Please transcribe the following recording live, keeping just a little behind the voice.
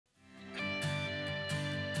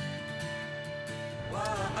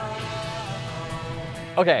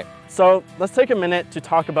Okay, so let's take a minute to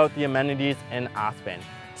talk about the amenities in Aspen.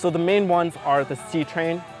 So the main ones are the C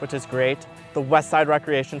train, which is great, the West Side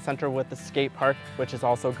Recreation Center with the skate park, which is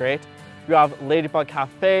also great. You have Ladybug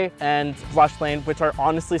Cafe and Blush Lane, which are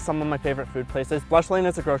honestly some of my favorite food places. Blush Lane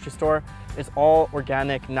is a grocery store. It's all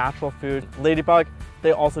organic, natural food. Ladybug,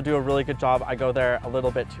 they also do a really good job. I go there a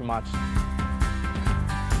little bit too much.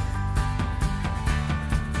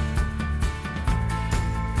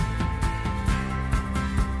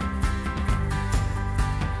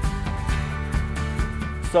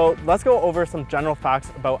 So let's go over some general facts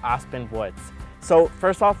about Aspen Woods. So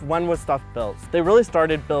first off, when was stuff built? They really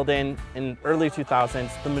started building in early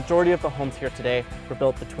 2000s. The majority of the homes here today were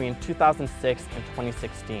built between 2006 and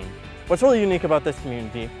 2016. What's really unique about this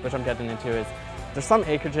community, which I'm getting into, is there's some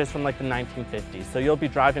acreages from like the 1950s. So you'll be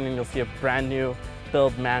driving and you'll see a brand new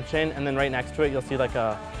build mansion, and then right next to it, you'll see like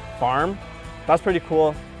a farm. That's pretty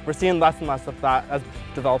cool. We're seeing less and less of that as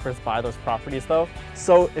developers buy those properties though.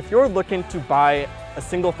 So if you're looking to buy a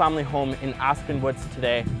single family home in Aspen Woods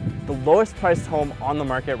today, the lowest priced home on the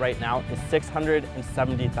market right now is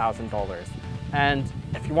 $670,000. And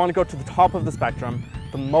if you want to go to the top of the spectrum,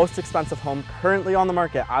 the most expensive home currently on the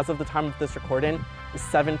market as of the time of this recording is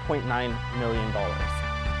 $7.9 million.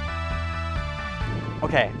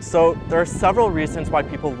 Okay, so there are several reasons why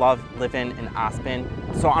people love living in Aspen.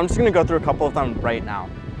 So I'm just gonna go through a couple of them right now.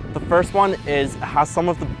 The first one is it has some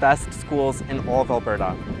of the best schools in all of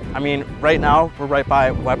Alberta. I mean, right now we're right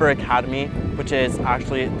by Weber Academy, which is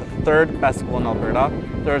actually the 3rd best school in Alberta.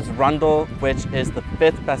 There's Rundle, which is the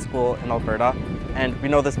 5th best school in Alberta. And we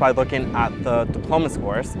know this by looking at the diploma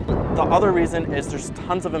scores. The other reason is there's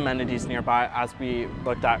tons of amenities nearby, as we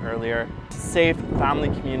looked at earlier. Safe, family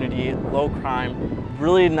community, low crime,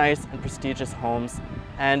 really nice and prestigious homes.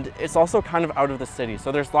 And it's also kind of out of the city.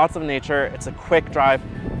 So there's lots of nature. It's a quick drive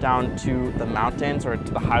down to the mountains or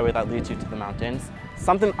to the highway that leads you to the mountains.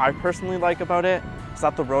 Something I personally like about it is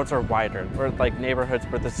that the roads are wider, or like neighborhoods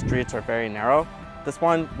where the streets are very narrow. This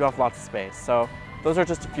one, you have lots of space. So those are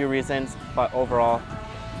just a few reasons, but overall,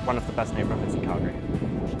 one of the best neighborhoods in Calgary.